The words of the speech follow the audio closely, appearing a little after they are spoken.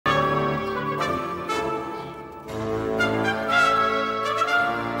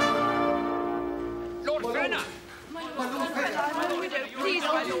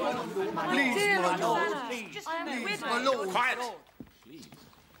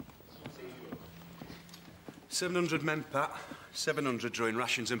700 men, Pat. 700 drawing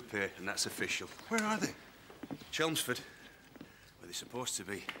rations and pay, and that's official. Where are they? Chelmsford. Where they're supposed to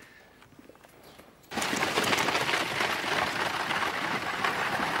be.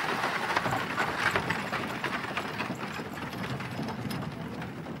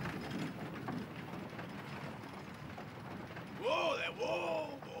 Whoa there, whoa!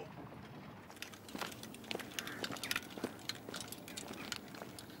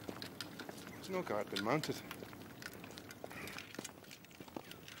 There's no guard been mounted.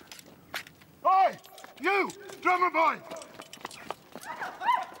 Oi! You! Drummer boy!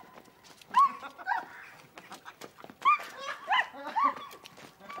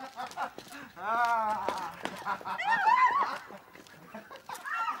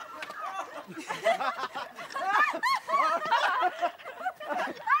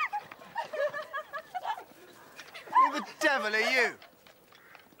 Who the devil are you?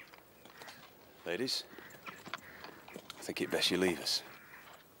 Ladies, I think it best you leave us.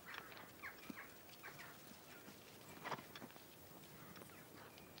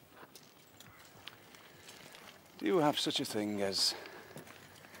 Do you have such a thing as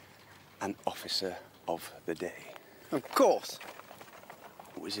an officer of the day? Of course.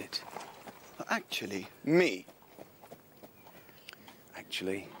 Who is it? Actually, me.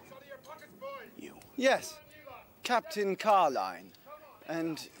 Actually, you. Yes, Captain Carline.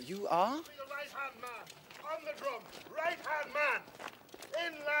 And you are? Right-hand man, on the drum, right-hand man.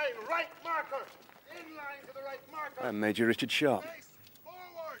 In line, right marker. In line to the right marker. I'm Major Richard Sharpe, Face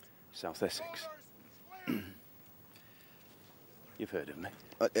forward. South Essex. You've heard of me?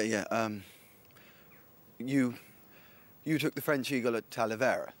 Yeah, You took the French Eagle at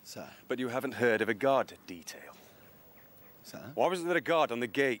Talavera, sir. But you haven't heard of a guard detail? Sir? Why wasn't there a guard on the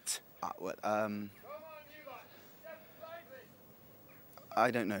gate?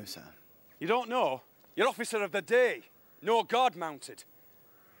 I don't know, sir. You don't know? You're officer of the day. No guard mounted.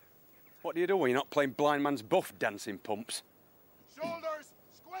 What do you do when you're not playing blind man's buff, dancing pumps? Shoulders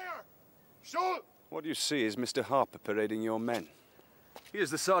square. Shoulder. What you see is Mr. Harper parading your men. He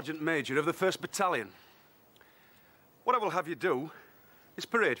is the Sergeant Major of the First Battalion. What I will have you do is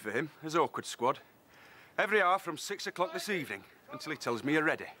parade for him as Awkward Squad every hour from 6 o'clock this evening until he tells me you're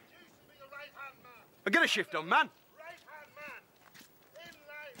ready. Now get a shift on, man.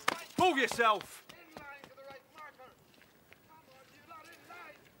 Move yourself.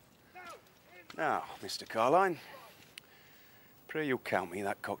 Now, Mr. Carline, pray you count me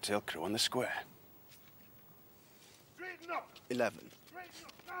that cocktail crew on the square. 11.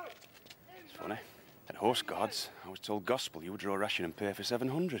 It's funny. At Horse Guards, I was told gospel you would draw ration and pay for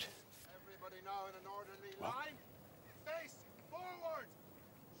 700. Everybody now in an orderly line. Face forward.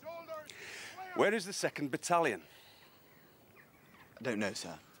 Shoulders square. Where is the 2nd Battalion? I don't know,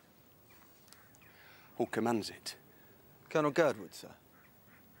 sir. Who commands it? Colonel Girdwood, sir.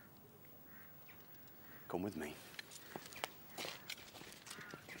 Come with me.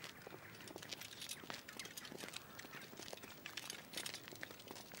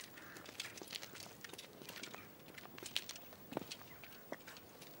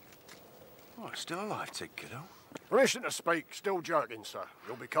 Oh, still alive, Tig, kiddo. Permission to speak, still jerking, sir.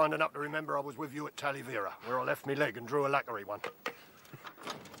 You'll be kind enough to remember I was with you at Talavera, where I left me leg and drew a lacquery one.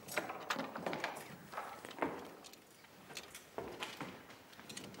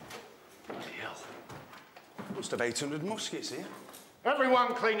 Bloody hell. Must have 800 muskets here.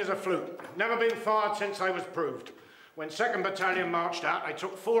 Everyone clean as a flute. Never been fired since they was proved. When 2nd Battalion marched out, they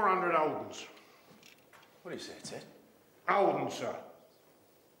took 400 Oldens. What do you say, Ted? Oldens, sir.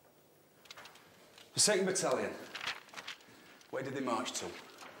 The 2nd Battalion. Where did they march to?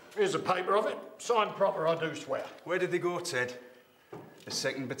 Here's a paper of it. Signed proper, I do swear. Where did they go, Ted? The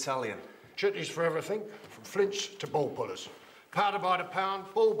 2nd Battalion. Chitties for everything, from flints to ball pullers. Powder by the pound,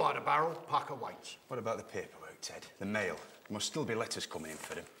 ball by the barrel, pucker weights. What about the paperwork, Ted? The mail? There must still be letters coming in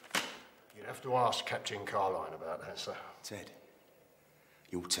for them. You'd have to ask Captain Carline about that, sir. Ted,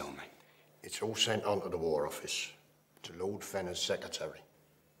 you tell me. It's all sent on to the War Office, to Lord Fenner's secretary.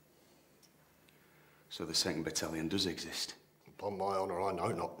 So the 2nd Battalion does exist? Upon my honour, I know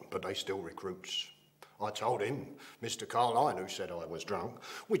not, but they still recruits. I told him, Mr. Carline, who said I was drunk,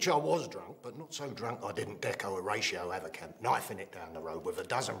 which I was drunk, but not so drunk I didn't deco a ratio Avercamp, knifing it down the road with a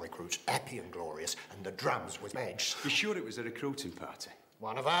dozen recruits, happy and glorious, and the drums was badged. You sure it was a recruiting party?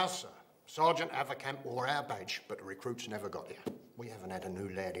 One of ours, sir. Sergeant Avercamp wore our badge, but the recruits never got here. We haven't had a new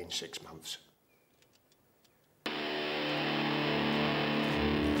lad in 6 months.